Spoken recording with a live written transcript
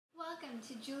Welcome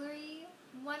to Jewelry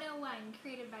 101,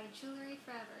 created by Jewelry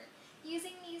Forever.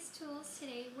 Using these tools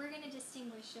today, we're going to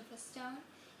distinguish if a stone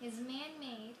is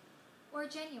man-made or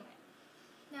genuine.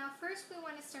 Now first we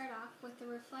want to start off with the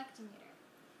refractometer.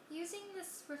 Using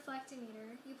this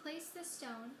refractometer, you place the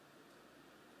stone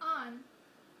on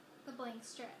the blank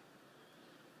strip.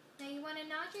 Now you want to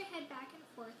nod your head back and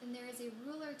forth, and there is a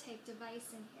ruler type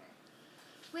device in here.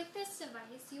 With this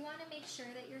device, you want to make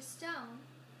sure that your stone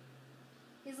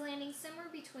is landing somewhere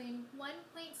between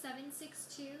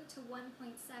 1.762 to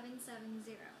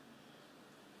 1.770.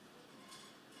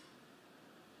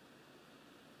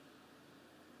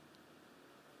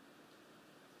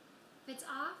 If it's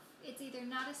off, it's either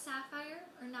not a sapphire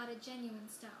or not a genuine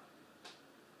stone.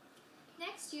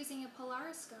 Next, using a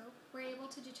polariscope, we're able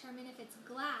to determine if it's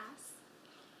glass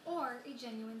or a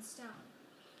genuine stone.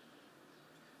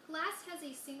 Glass has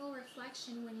a single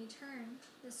reflection when you turn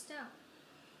the stone.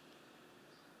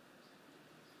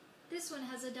 This one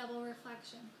has a double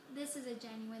reflection. This is a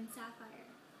genuine sapphire.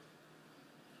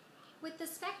 With the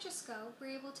spectroscope,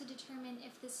 we're able to determine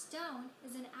if the stone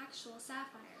is an actual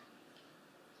sapphire.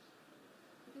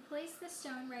 We place the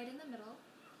stone right in the middle,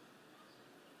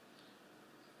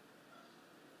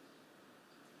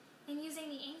 and using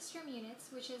the angstrom units,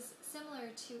 which is similar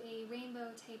to a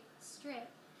rainbow type strip,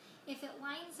 if it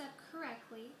lines up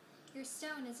correctly, your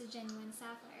stone is a genuine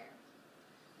sapphire.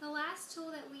 The last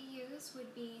tool that we use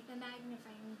would be the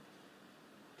magnifying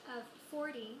of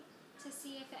 40 to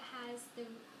see if it has the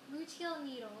rutile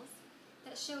needles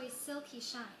that show a silky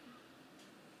shine.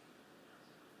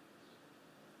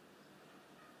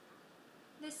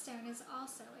 This stone is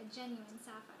also a genuine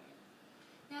sapphire.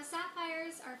 Now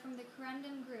sapphires are from the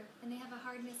corundum group, and they have a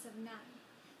hardness of 9,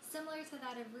 similar to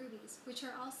that of rubies, which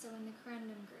are also in the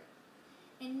corundum group.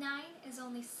 And 9 is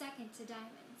only second to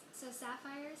diamonds, so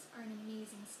sapphires are an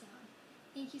amazing stone.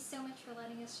 Thank you so much for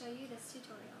letting us show you this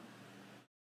tutorial.